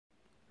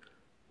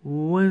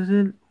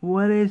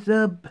What is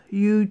up,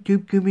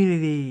 YouTube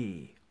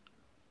community?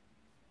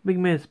 Big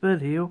Man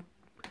Spud here.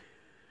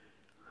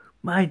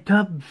 My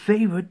top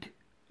favorite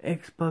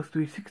Xbox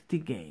 360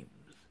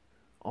 games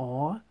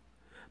are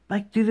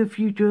Back to the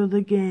Future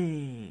the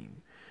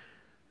game.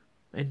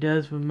 It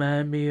does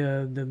remind me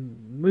of the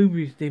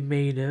movies they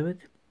made of it.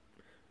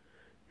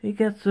 It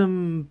got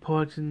some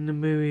parts in the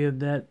movie of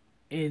that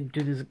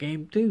into this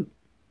game too,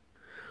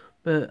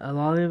 but a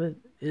lot of it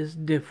is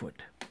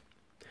different.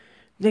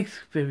 Next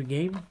favorite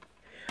game,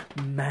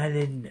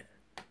 Madden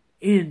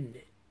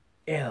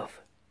NFL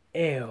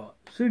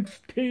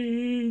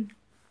 16.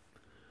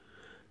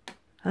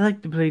 I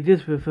like to play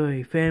this with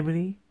a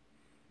family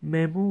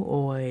member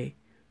or a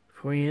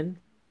friend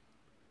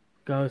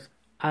because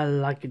I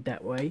like it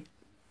that way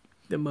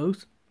the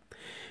most.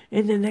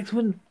 And the next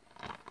one,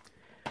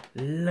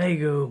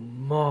 Lego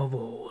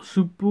Marvel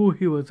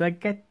Superheroes. I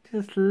got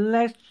this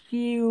last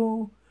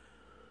year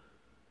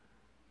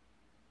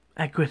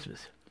at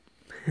Christmas.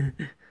 I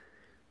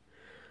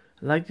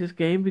like this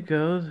game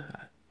because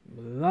a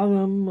lot of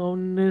them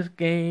on this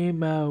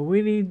game I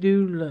really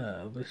do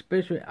love,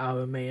 especially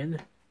Iron Man,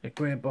 the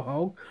Grandpa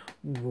Hulk,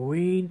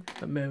 Green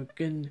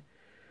American,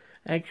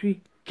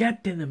 actually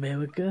Captain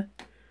America,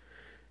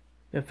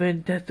 the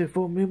Fantastic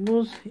Four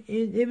members,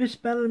 and even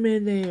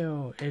Spider-Man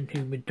there, and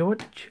Human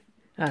Torch.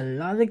 A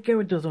lot of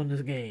characters on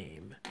this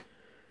game.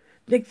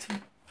 Next,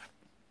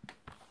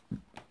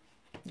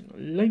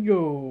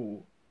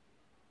 Lego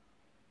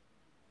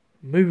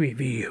movie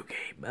video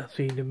game. I've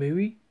seen the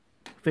movie.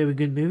 Very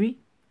good movie.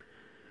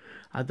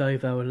 I thought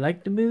if I would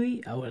like the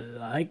movie, I would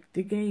like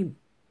the game.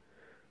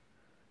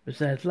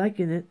 Besides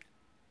liking it,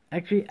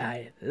 actually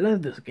I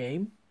love this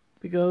game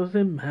because it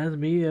reminds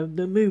me of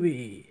the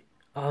movie.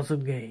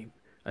 Awesome game.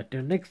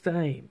 Until next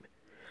time,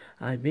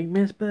 I'm Big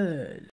Man Spud.